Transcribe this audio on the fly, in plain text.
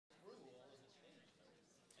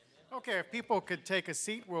Okay, if people could take a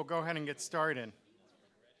seat, we'll go ahead and get started.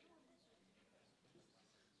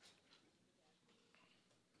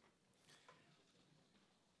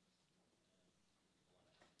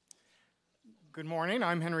 Good morning,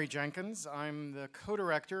 I'm Henry Jenkins. I'm the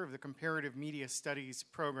co-director of the Comparative Media Studies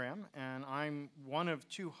program, and I'm one of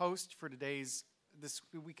two hosts for this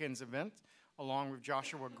weekend's event, along with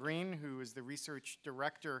Joshua Green, who is the research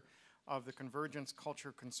director of the Convergence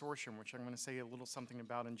Culture Consortium, which I'm going to say a little something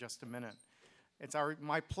about in just a minute. It's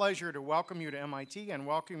my pleasure to welcome you to MIT and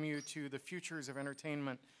welcome you to the Futures of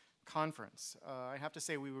Entertainment conference. I have to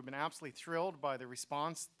say we've been absolutely thrilled by the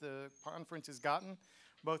response the conference has gotten,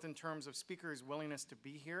 both in terms of speakers' willingness to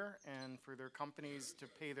be here and for their companies to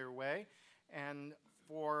pay their way, and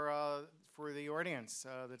for the audience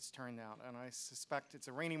that's turned out. And I suspect it's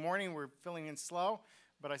a rainy morning, we're filling in slow,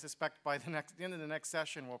 but I suspect by the end of the next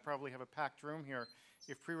session we'll probably have a packed room here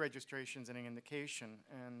if pre-registration's any indication.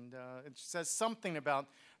 And it says something about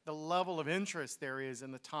the level of interest there is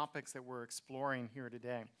in the topics that we're exploring here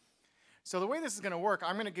today. So the way this is going to work,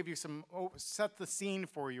 I'm going to give you set the scene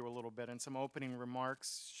for you a little bit and some opening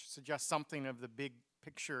remarks, suggest something of the big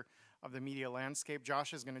picture of the media landscape.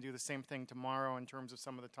 Josh is going to do the same thing tomorrow in terms of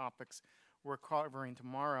some of the topics we're covering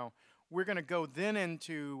tomorrow. We're going to go then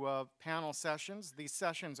into panel sessions. These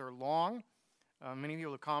sessions are long. Many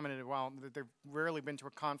people have commented, well, that they've rarely been to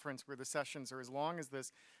a conference where the sessions are as long as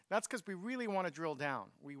this. That's because we really want to drill down.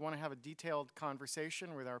 We want to have a detailed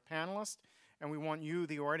conversation with our panelists, and we want you,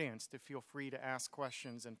 the audience, to feel free to ask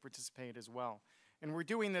questions and participate as well. And we're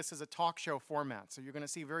doing this as a talk show format, so you're going to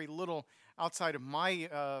see very little outside of my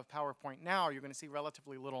PowerPoint now. You're going to see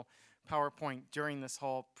relatively little PowerPoint during this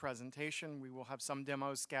whole presentation. We will have some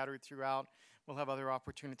demos scattered throughout. We'll have other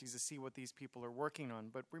opportunities to see what these people are working on.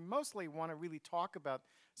 But we mostly want to really talk about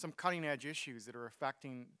some cutting-edge issues that are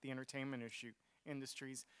affecting the entertainment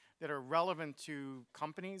industries that are relevant to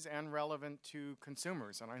companies and relevant to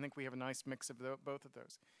consumers. And I think we have a nice mix of both of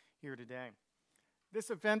those here today. This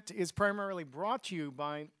event is primarily brought to you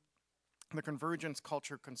by the Convergence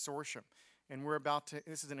Culture Consortium. And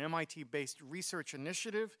this is an MIT-based research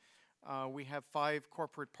initiative. We have 5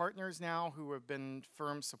 corporate partners now who have been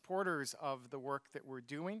firm supporters of the work that we're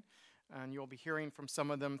doing. And you'll be hearing from some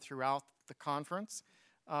of them throughout the conference.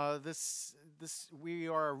 We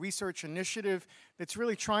are a research initiative that's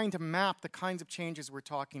really trying to map the kinds of changes we're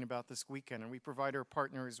talking about this weekend. And we provide our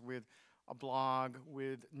partners with a blog,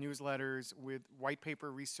 with newsletters, with white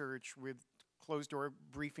paper research, with closed-door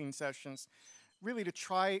briefing sessions, really to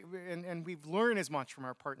try, and we've learned as much from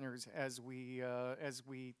our partners as we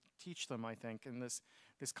teach them, I think, in this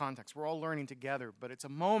context. We're all learning together, but it's a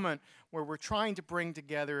moment where we're trying to bring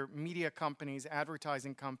together media companies,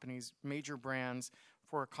 advertising companies, major brands,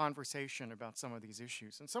 for a conversation about some of these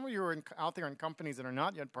issues. And some of you are out there in companies that are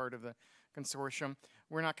not yet part of the consortium.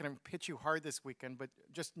 We're not going to pitch you hard this weekend, but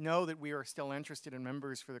just know that we are still interested in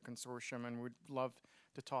members for the consortium and would love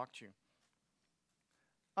to talk to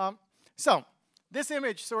you. So this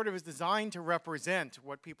image sort of is designed to represent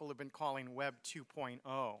what people have been calling Web 2.0.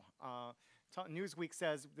 Newsweek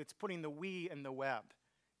says it's putting the we in the web.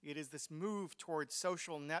 It is this move toward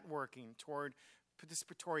social networking, toward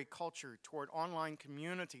participatory culture, toward online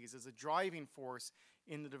communities as a driving force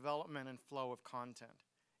in the development and flow of content.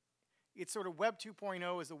 It's sort of Web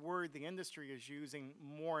 2.0 is a word the industry is using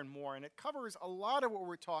more and more, and it covers a lot of what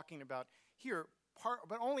we're talking about here,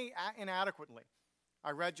 but only inadequately.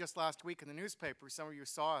 I read just last week in the newspaper, some of you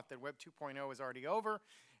saw it, that Web 2.0 is already over,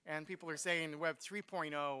 and people are saying Web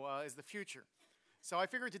 3.0 is the future. So I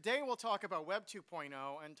figured today we'll talk about Web 2.0,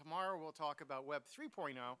 and tomorrow we'll talk about Web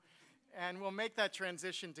 3.0, and we'll make that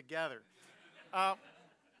transition together. Now,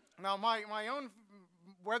 my own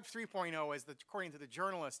Web 3.0, according to the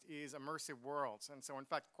journalist, is immersive worlds. And so, in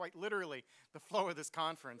fact, quite literally, the flow of this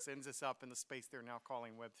conference ends us up in the space they're now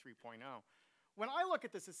calling Web 3.0. When I look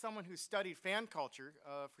at this as someone who studied fan culture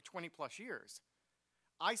for 20 plus years,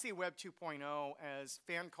 I see Web 2.0 as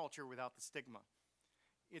fan culture without the stigma.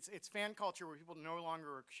 It's fan culture where people no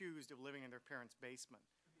longer are accused of living in their parents' basement.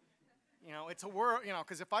 You know, it's a world,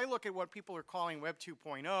 because if I look at what people are calling Web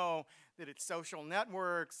 2.0, that it's social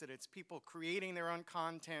networks, that it's people creating their own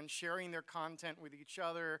content, sharing their content with each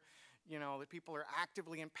other, that people are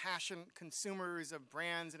actively and passionate consumers of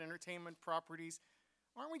brands and entertainment properties,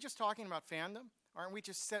 aren't we just talking about fandom? Aren't we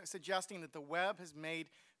just suggesting that the web has made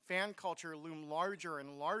fan culture loom larger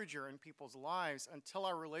and larger in people's lives until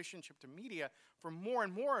our relationship to media, for more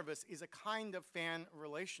and more of us, is a kind of fan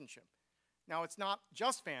relationship? Now, it's not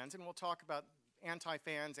just fans, and we'll talk about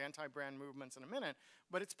anti-fans, anti-brand movements in a minute,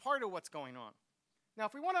 but it's part of what's going on. Now,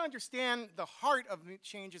 if we want to understand the heart of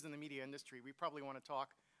changes in the media industry, we probably want to talk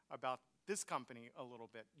about this company a little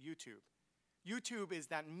bit, YouTube. YouTube is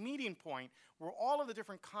that meeting point where all of the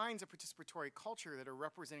different kinds of participatory culture that are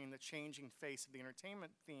representing the changing face of the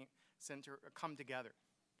entertainment center come together.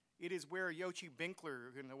 It is where Yochi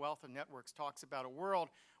Binkler in The Wealth of Networks talks about a world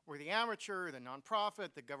where the amateur, the nonprofit,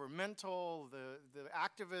 the governmental, the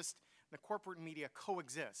activist, the corporate media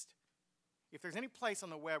coexist. If there's any place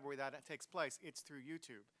on the web where that takes place, it's through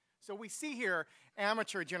YouTube. So we see here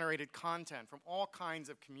amateur-generated content from all kinds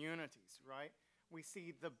of communities, right? We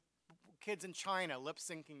see the kids in China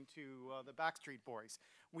lip-syncing to the Backstreet Boys.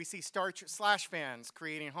 We see Slash fans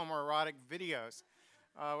creating homoerotic videos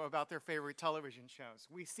about their favorite television shows.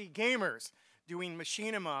 We see gamers doing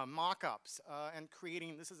machinima mock-ups and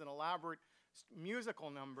creating, this is an elaborate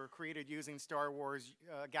musical number created using Star Wars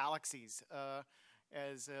Galaxies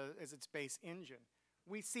as its base engine.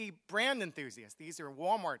 We see brand enthusiasts. These are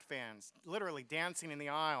Walmart fans, literally dancing in the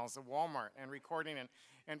aisles of Walmart and recording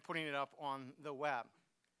and putting it up on the web.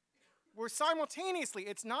 Where simultaneously,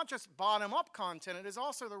 it's not just bottom-up content, it is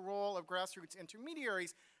also the role of grassroots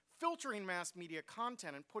intermediaries filtering mass media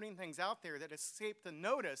content and putting things out there that escape the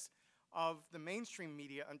notice of the mainstream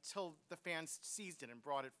media until the fans seized it and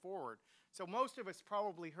brought it forward. So most of us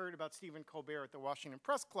probably heard about Stephen Colbert at the Washington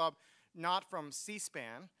Press Club, not from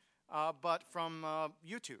C-SPAN, but from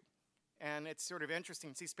YouTube. And it's sort of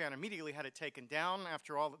interesting, C-SPAN immediately had it taken down.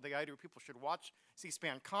 After all, the idea people should watch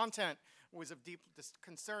C-SPAN content was of deep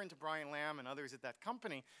concern to Brian Lamb and others at that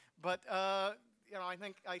company. But you know, I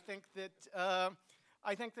think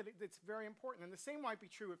that it's very important. And the same might be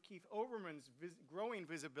true of Keith Olbermann's growing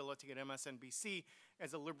visibility at MSNBC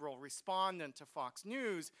as a liberal respondent to Fox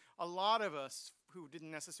News. A lot of us who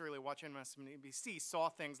didn't necessarily watch MSNBC saw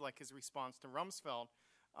things like his response to Rumsfeld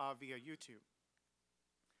via YouTube.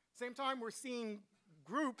 Same time, we're seeing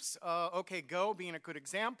groups, OK Go being a good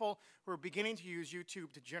example, who are beginning to use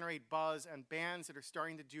YouTube to generate buzz, and bands that are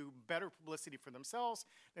starting to do better publicity for themselves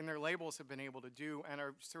than their labels have been able to do and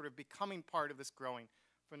are sort of becoming part of this growing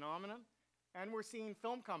phenomenon. And we're seeing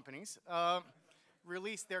film companies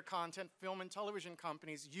release their content, film and television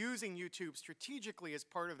companies, using YouTube strategically as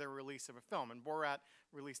part of their release of a film. And Borat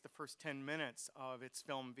released the first 10 minutes of its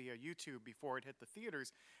film via YouTube before it hit the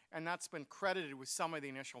theaters, and that's been credited with some of the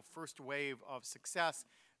initial first wave of success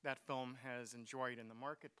that film has enjoyed in the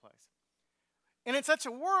marketplace. And in such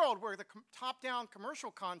a world where the top-down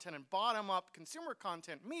commercial content and bottom-up consumer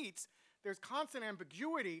content meets, there's constant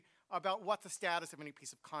ambiguity about what the status of any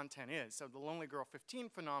piece of content is. So the Lonely Girl 15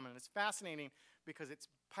 phenomenon is fascinating because it's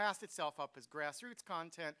passed itself up as grassroots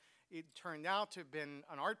content. It turned out to have been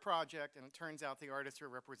an art project, and it turns out the artists are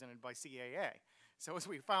represented by CAA. So as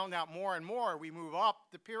we found out more and more, we move up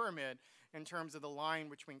the pyramid in terms of the line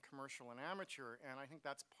between commercial and amateur, and I think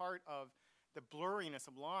that's part of the blurriness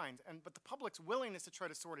of lines, but the public's willingness to try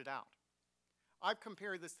to sort it out. I've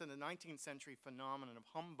compared this to the 19th century phenomenon of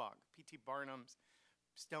humbug, P.T. Barnum's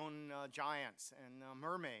stone giants and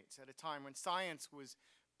mermaids. At a time when science was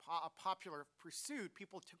a popular pursuit,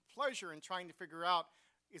 people took pleasure in trying to figure out,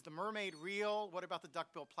 is the mermaid real? What about the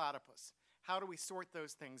duckbill platypus? How do we sort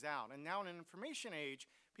those things out? And now in an information age,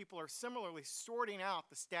 people are similarly sorting out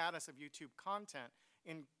the status of YouTube content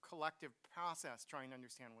in collective process, trying to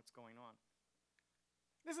understand what's going on.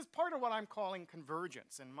 This is part of what I'm calling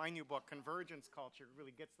convergence, and my new book, Convergence Culture,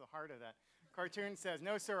 really gets to the heart of that. Cartoon says,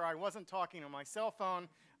 no, sir, I wasn't talking on my cell phone.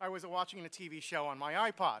 I was watching a TV show on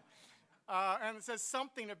my iPod. And it says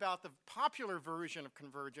something about the popular version of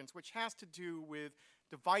convergence, which has to do with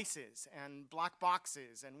devices and black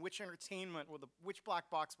boxes and which black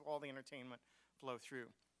box will all the entertainment flow through.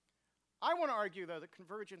 I want to argue, though, that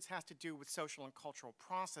convergence has to do with social and cultural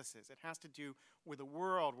processes. It has to do with a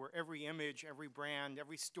world where every image, every brand,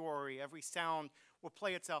 every story, every sound will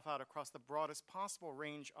play itself out across the broadest possible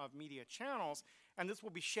range of media channels, and this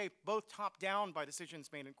will be shaped both top-down by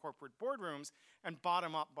decisions made in corporate boardrooms and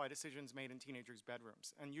bottom-up by decisions made in teenagers'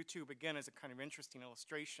 bedrooms. And YouTube, again, is a kind of interesting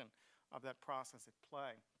illustration of that process at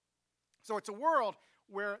play. So it's a world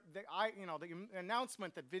where the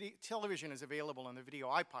announcement that television is available on the video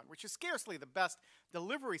iPod, which is scarcely the best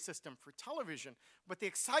delivery system for television, but the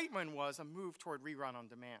excitement was a move toward rerun on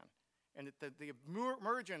demand. And the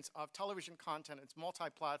emergence of television content, it's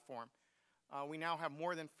multi-platform. We now have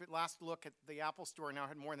more than, last look at the Apple Store now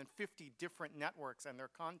had more than 50 different networks and their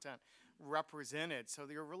content represented. So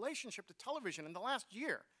their relationship to television in the last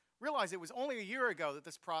year, realize it was only a year ago that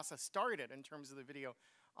this process started in terms of the video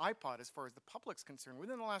iPod as far as the public's concerned.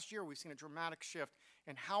 Within the last year, we've seen a dramatic shift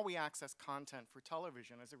in how we access content for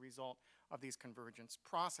television as a result of these convergence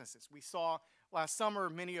processes. We saw last summer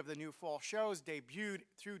many of the new fall shows debuted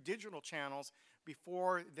through digital channels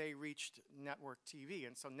before they reached network TV.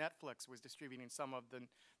 And so Netflix was distributing some of the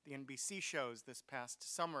NBC shows this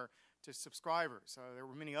past summer to subscribers. There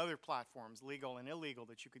were many other platforms, legal and illegal,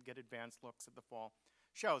 that you could get advanced looks at the fall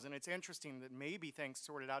shows. And it's interesting that maybe things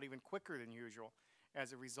sorted out even quicker than usual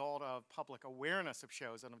as a result of public awareness of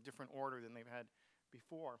shows in a different order than they've had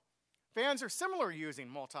before. Fans are similar using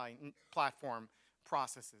multi-platform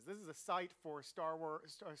processes. This is a site for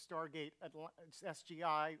Stargate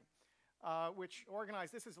SGI, which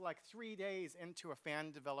organized, this is like 3 days into a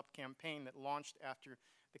fan-developed campaign that launched after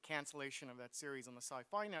the cancellation of that series on the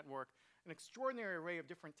Sci-Fi Network, an extraordinary array of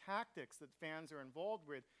different tactics that fans are involved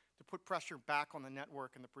with to put pressure back on the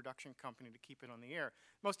network and the production company to keep it on the air.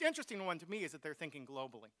 Most interesting one to me is that they're thinking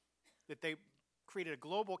globally, that they created a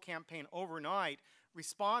global campaign overnight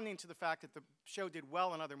responding to the fact that the show did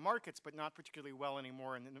well in other markets but not particularly well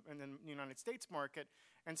anymore in the United States market.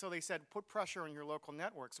 And so they said, put pressure on your local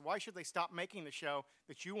networks. Why should they stop making the show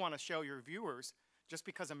that you want to show your viewers just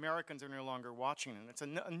because Americans are no longer watching it? It's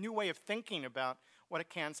a new way of thinking about what a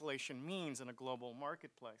cancellation means in a global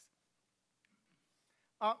marketplace.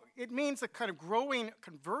 It means a kind of growing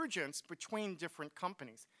convergence between different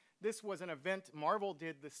companies. This was an event Marvel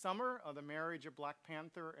did this summer, the marriage of Black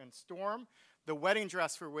Panther and Storm, the wedding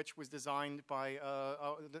dress for which was designed by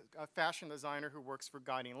a fashion designer who works for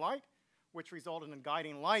Guiding Light, which resulted in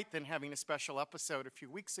Guiding Light then having a special episode a few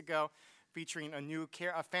weeks ago featuring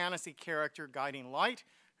a fantasy character, Guiding Light,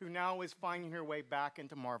 who now is finding her way back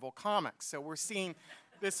into Marvel Comics. So we're seeing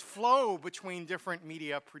this flow between different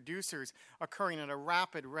media producers occurring at a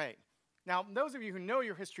rapid rate. Now, those of you who know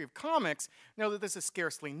your history of comics know that this is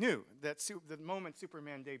scarcely new, that the moment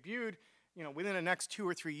Superman debuted, within the next 2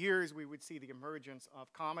 or 3 years, we would see the emergence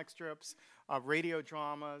of comic strips, of radio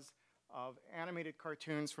dramas, of animated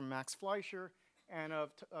cartoons from Max Fleischer, and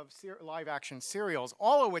of live-action serials,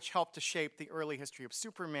 all of which helped to shape the early history of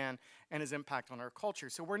Superman and his impact on our culture.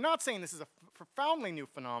 So we're not saying this is a profoundly new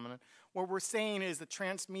phenomenon. What we're saying is that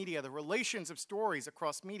transmedia, the relations of stories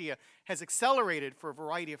across media, has accelerated for a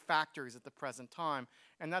variety of factors at the present time,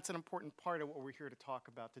 and that's an important part of what we're here to talk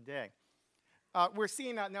about today. We're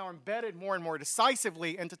seeing that now embedded more and more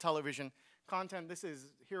decisively into television content. This is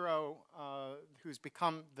Hero, who's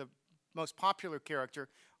become the most popular character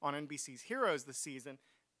on NBC's Heroes this season.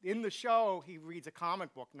 In the show, he reads a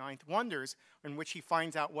comic book, Ninth Wonders, in which he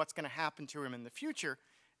finds out what's going to happen to him in the future.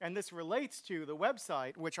 And this relates to the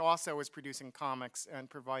website, which also is producing comics and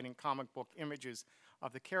providing comic book images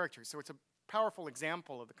of the characters. So it's a powerful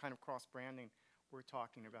example of the kind of cross-branding we're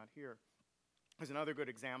talking about here. There's another good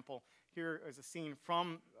example. Here is a scene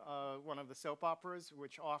from one of the soap operas,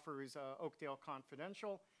 which offers Oakdale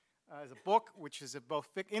Confidential as a book, which is both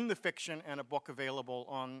in the fiction and a book available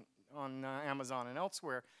on Amazon and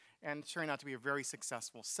elsewhere, and turned out to be a very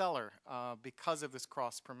successful seller because of this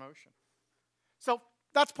cross-promotion. So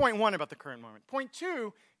that's point one about the current moment. Point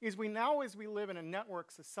two is as we live in a network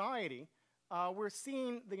society, we're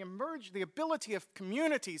seeing the ability of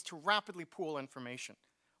communities to rapidly pool information.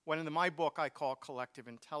 What in my book I call collective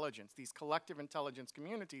intelligence. These collective intelligence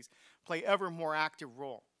communities play ever more active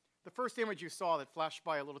role. The first image you saw that flashed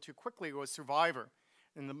by a little too quickly was Survivor.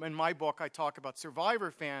 In my book, I talk about Survivor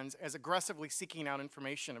fans as aggressively seeking out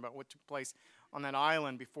information about what took place on that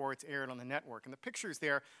island before it's aired on the network. And the pictures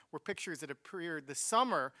there were pictures that appeared this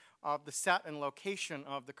summer of the set and location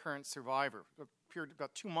of the current Survivor. It appeared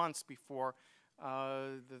about 2 months before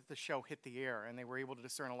the show hit the air, and they were able to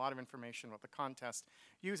discern a lot of information about the contest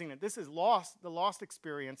using it. This is the Lost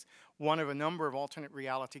Experience, one of a number of alternate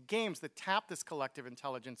reality games that tap this collective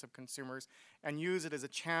intelligence of consumers and use it as a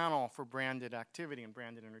channel for branded activity and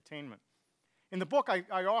branded entertainment. In the book,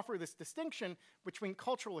 I offer this distinction between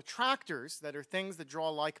cultural attractors, that are things that draw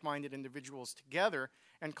like-minded individuals together,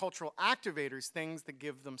 and cultural activators, things that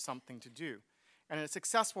give them something to do. And a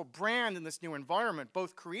successful brand in this new environment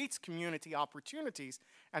both creates community opportunities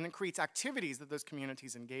and then creates activities that those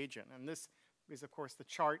communities engage in. And this is, of course, the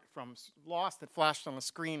chart from Lost that flashed on the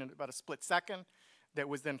screen in about a split second, that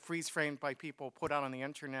was then freeze-framed by people, put out on the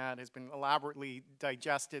internet, has been elaborately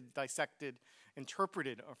digested, dissected,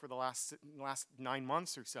 interpreted for the last 9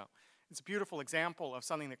 months or so. It's a beautiful example of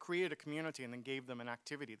something that created a community and then gave them an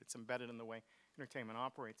activity that's embedded in the way entertainment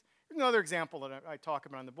operates. Here's another example that I talk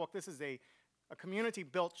about in the book. This is a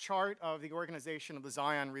community-built chart of the organization of the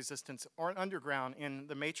Zion Resistance Underground in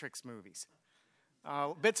the Matrix movies.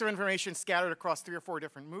 Bits of information scattered across 3 or 4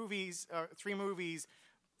 different movies, 3 movies,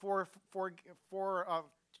 3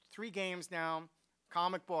 games now,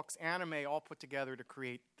 comic books, anime, all put together to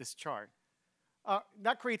create this chart.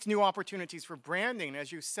 That creates new opportunities for branding.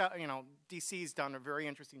 As you said, DC's done a very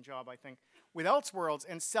interesting job, I think, with Elseworlds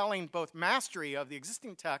and selling both mastery of the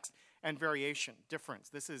existing text and variation, difference.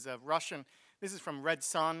 This is from Red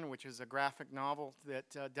Sun, which is a graphic novel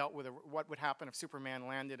that dealt with what would happen if Superman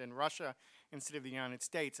landed in Russia instead of the United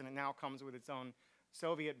States, and it now comes with its own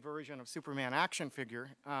Soviet version of Superman action figure,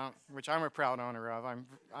 which I'm a proud owner of.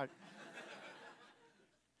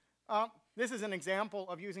 This is an example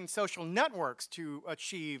of using social networks to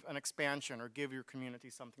achieve an expansion or give your community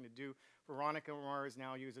something to do. Veronica Mars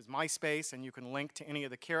now uses MySpace, and you can link to any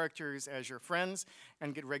of the characters as your friends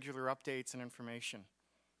and get regular updates and information.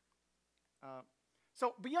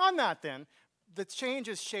 So beyond that, then, the change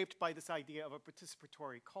is shaped by this idea of a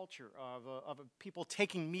participatory culture, of people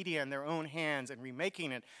taking media in their own hands and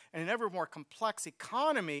remaking it, and an ever more complex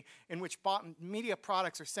economy in which media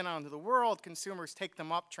products are sent out into the world, consumers take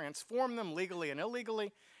them up, transform them legally and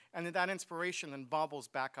illegally, and that inspiration then bubbles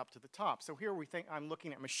back up to the top. So here I'm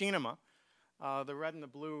looking at Machinima. The red and the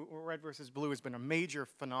blue, or red versus blue, has been a major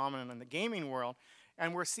phenomenon in the gaming world.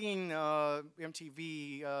 And we're seeing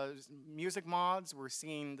MTV music mods, we're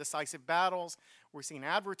seeing decisive battles, we're seeing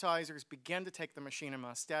advertisers begin to take the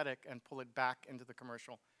Machinima aesthetic and pull it back into the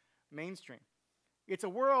commercial mainstream. It's a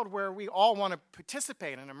world where we all want to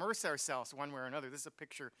participate and immerse ourselves one way or another. This is a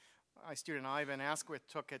picture my student Ivan Asquith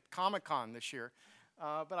took at Comic-Con this year.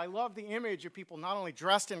 But I love the image of people not only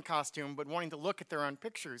dressed in costume, but wanting to look at their own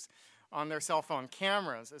pictures on their cell phone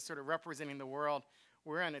cameras as sort of representing the world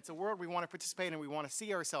we're in. It's a world we want to participate in and we want to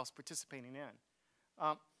see ourselves participating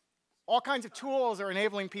in. All kinds of tools are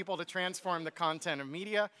enabling people to transform the content of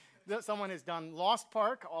media. Someone has done Lost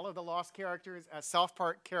Park, all of the Lost characters as South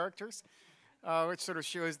Park characters, which sort of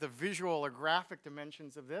shows the visual or graphic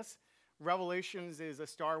dimensions of this. Revelations is a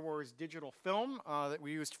Star Wars digital film that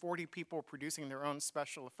we used 40 people producing their own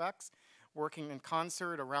special effects, working in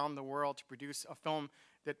concert around the world to produce a film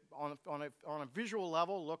that on a visual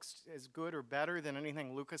level looks as good or better than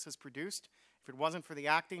anything Lucas has produced. If it wasn't for the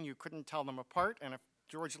acting, you couldn't tell them apart, and if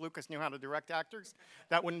George Lucas knew how to direct actors,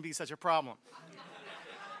 that wouldn't be such a problem.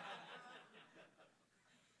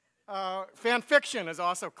 Fan fiction is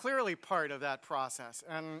also clearly part of that process.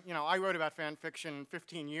 And, I wrote about fan fiction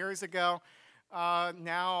 15 years ago.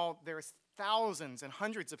 Now there's thousands and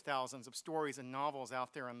hundreds of thousands of stories and novels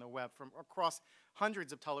out there on the web from across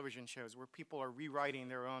hundreds of television shows where people are rewriting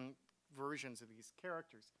their own versions of these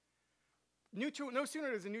characters. No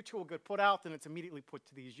sooner does a new tool get put out than it's immediately put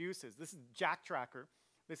to these uses. This is Jack Tracker.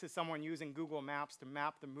 This is someone using Google Maps to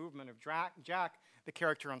map the movement of Jack, the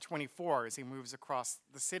character on 24, as he moves across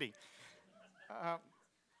the city.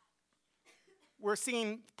 We're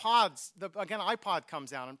seeing pods. Again, iPod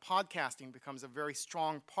comes out, and podcasting becomes a very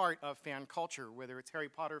strong part of fan culture, whether it's Harry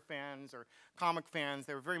Potter fans or comic fans.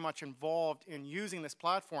 They're very much involved in using this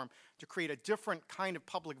platform to create a different kind of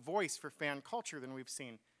public voice for fan culture than we've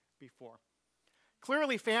seen before.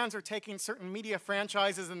 Clearly, fans are taking certain media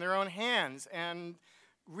franchises in their own hands and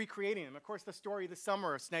recreating them. Of course, the story this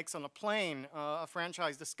summer of Snakes on a Plane, a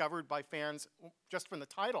franchise discovered by fans just when the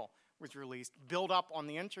title was released, built up on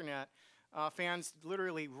the internet, fans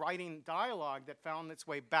literally writing dialogue that found its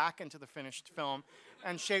way back into the finished film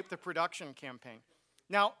and shaped the production campaign.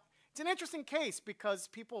 Now, it's an interesting case because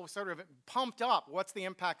people sort of pumped up what's the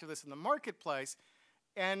impact of this in the marketplace,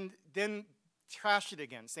 and then trashed it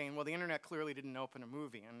again, saying, well, the internet clearly didn't open a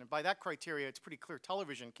movie. And by that criteria, it's pretty clear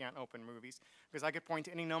television can't open movies, because I could point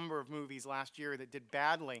to any number of movies last year that did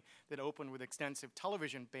badly that opened with extensive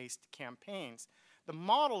television-based campaigns. The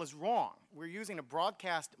model is wrong. We're using a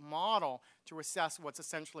broadcast model to assess what's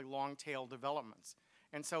essentially long-tail developments.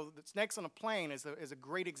 And so Snakes on a Plane is a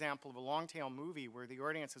great example of a long-tail movie where the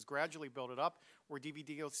audience has gradually built it up, where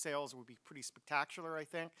DVD sales would be pretty spectacular, I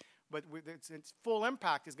think. But its full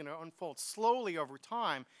impact is going to unfold slowly over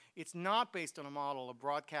time. It's not based on a model of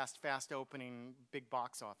broadcast, fast-opening, big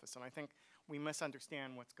box office. And I think we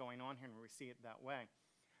misunderstand what's going on here when we see it that way.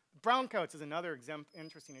 Browncoats is another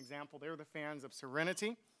interesting example. They're the fans of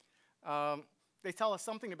Serenity. They tell us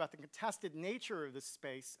something about the contested nature of this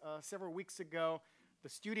space. Several weeks ago, the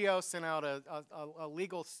studio sent out a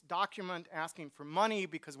legal document asking for money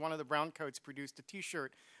because one of the Browncoats produced a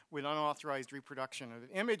T-shirt with unauthorized reproduction of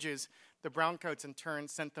images. The Browncoats, in turn,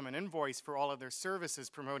 sent them an invoice for all of their services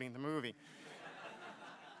promoting the movie.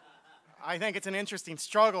 I think it's an interesting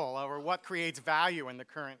struggle over what creates value in the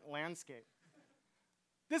current landscape.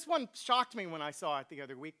 This one shocked me when I saw it the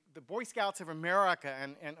other week. The Boy Scouts of America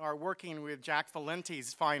and are working with Jack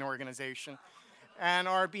Valenti's fine organization and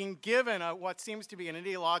are being given what seems to be an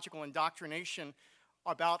ideological indoctrination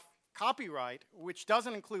about copyright, which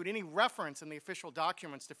doesn't include any reference in the official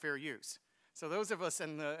documents to fair use. So those of us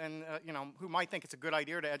who might think it's a good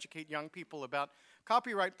idea to educate young people about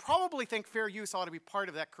copyright probably think fair use ought to be part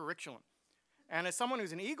of that curriculum. And as someone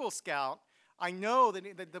who's an Eagle Scout, I know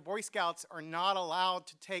that the Boy Scouts are not allowed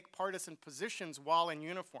to take partisan positions while in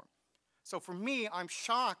uniform. So for me, I'm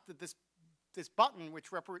shocked that this button,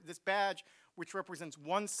 this badge, which represents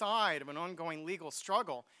one side of an ongoing legal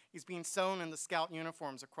struggle, is being sewn in the Scout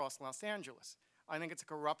uniforms across Los Angeles. I think it's a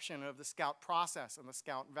corruption of the Scout process and the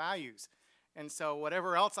Scout values. And so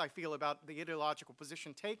whatever else I feel about the ideological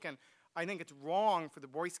position taken, I think it's wrong for the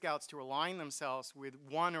Boy Scouts to align themselves with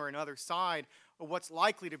one or another side of what's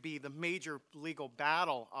likely to be the major legal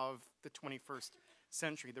battle of the 21st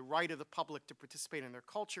century, the right of the public to participate in their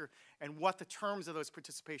culture, and what the terms of those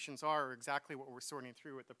participations are exactly what we're sorting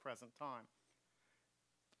through at the present time.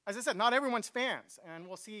 As I said, not everyone's fans, and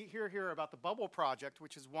we'll hear here about the Bubble Project,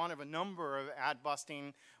 which is one of a number of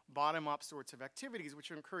ad-busting, bottom-up sorts of activities which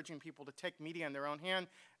are encouraging people to take media in their own hand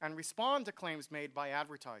and respond to claims made by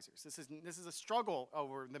advertisers. This is a struggle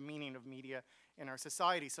over the meaning of media in our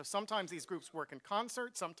society. So sometimes these groups work in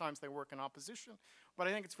concert, sometimes they work in opposition, but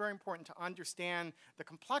I think it's very important to understand the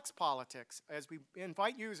complex politics. As we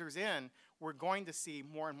invite users in, we're going to see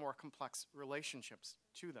more and more complex relationships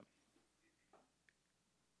to them.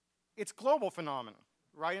 It's a global phenomenon,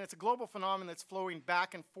 right? And it's a global phenomenon that's flowing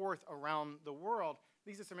back and forth around the world.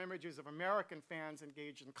 These are some images of American fans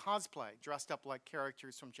engaged in cosplay, dressed up like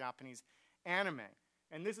characters from Japanese anime.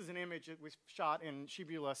 And this is an image that was shot in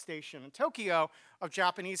Shibuya Station in Tokyo of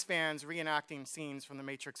Japanese fans reenacting scenes from The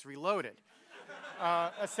Matrix Reloaded.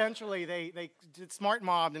 Essentially, they did smart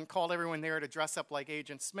mobbed and called everyone there to dress up like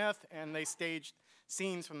Agent Smith, and they staged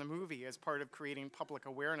scenes from the movie as part of creating public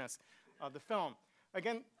awareness of the film.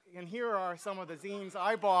 Again, and here are some of the zines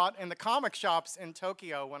I bought in the comic shops in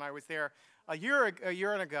Tokyo when I was there a year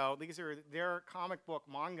ago. These are their comic book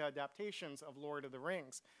manga adaptations of Lord of the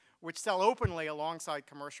Rings, which sell openly alongside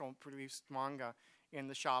commercial-produced manga in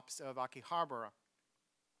the shops of Akihabara.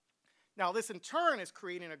 Now, this in turn is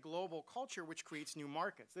creating a global culture which creates new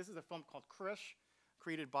markets. This is a film called Krish,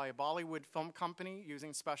 created by a Bollywood film company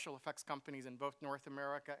using special effects companies in both North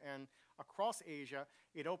America and across Asia.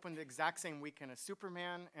 It opened the exact same weekend as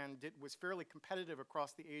Superman and was fairly competitive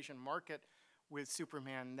across the Asian market with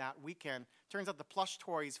Superman that weekend. Turns out the plush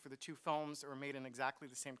toys for the two films are made in exactly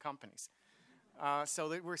the same companies. So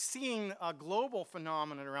that we're seeing a global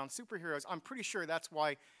phenomenon around superheroes. I'm pretty sure that's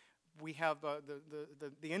why we have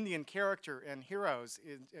the Indian character in Heroes,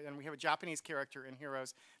 and we have a Japanese character in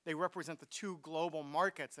Heroes. They represent the two global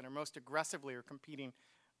markets that are most aggressively competing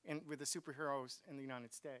with the superheroes in the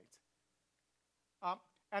United States.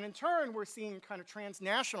 And in turn, we're seeing kind of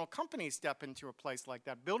transnational companies step into a place like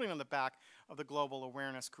that, building on the back of the global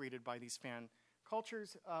awareness created by these fan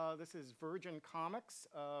cultures. This is Virgin Comics,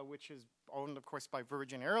 which is owned, of course, by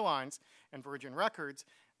Virgin Airlines and Virgin Records,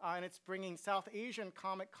 and it's bringing South Asian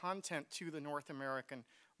comic content to the North American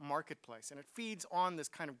marketplace. And it feeds on this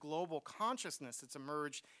kind of global consciousness that's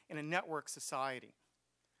emerged in a network society.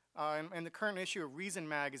 In the current issue of Reason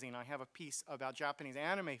magazine, I have a piece about Japanese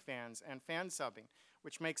anime fans and fan subbing,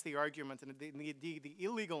 which makes the argument that the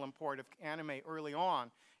illegal import of anime early on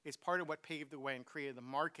is part of what paved the way and created the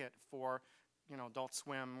market for, Adult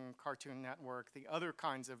Swim, Cartoon Network, the other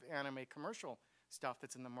kinds of anime commercial stuff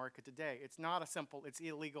that's in the market today. It's not a simple, it's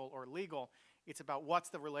illegal or legal. It's about what's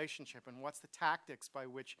the relationship and what's the tactics by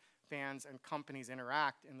which fans and companies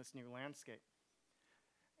interact in this new landscape.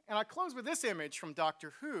 And I close with this image from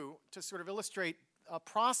Doctor Who to sort of illustrate a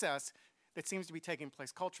process that seems to be taking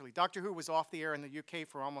place culturally. Doctor Who was off the air in the UK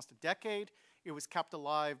for almost a decade. It was kept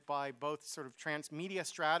alive by both sort of transmedia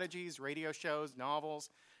strategies, radio shows, novels,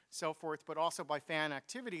 so forth, but also by fan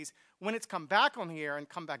activities. When it's come back on the air and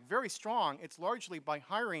come back very strong, it's largely by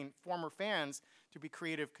hiring former fans to be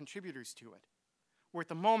creative contributors to it. We're at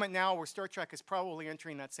the moment now where Star Trek is probably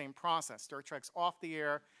entering that same process. Star Trek's off the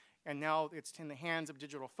air, and now it's in the hands of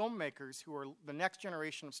digital filmmakers who are the next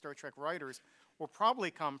generation of Star Trek writers will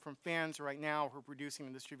probably come from fans right now who are producing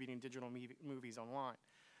and distributing digital movies online.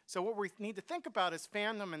 So what we need to think about is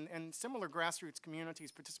fandom and similar grassroots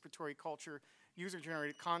communities, participatory culture,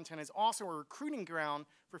 user-generated content is also a recruiting ground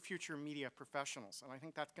for future media professionals. And I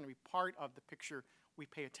think that's going to be part of the picture we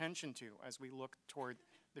pay attention to as we look toward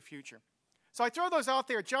the future. So I throw those out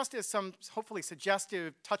there just as some hopefully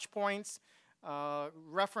suggestive touch points,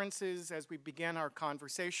 references as we begin our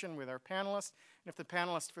conversation with our panelists. And if the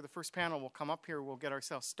panelists for the first panel will come up here, we'll get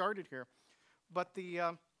ourselves started here. But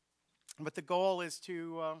the goal is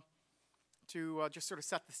to just sort of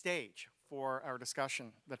set the stage for our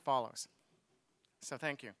discussion that follows. So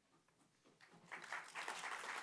thank you.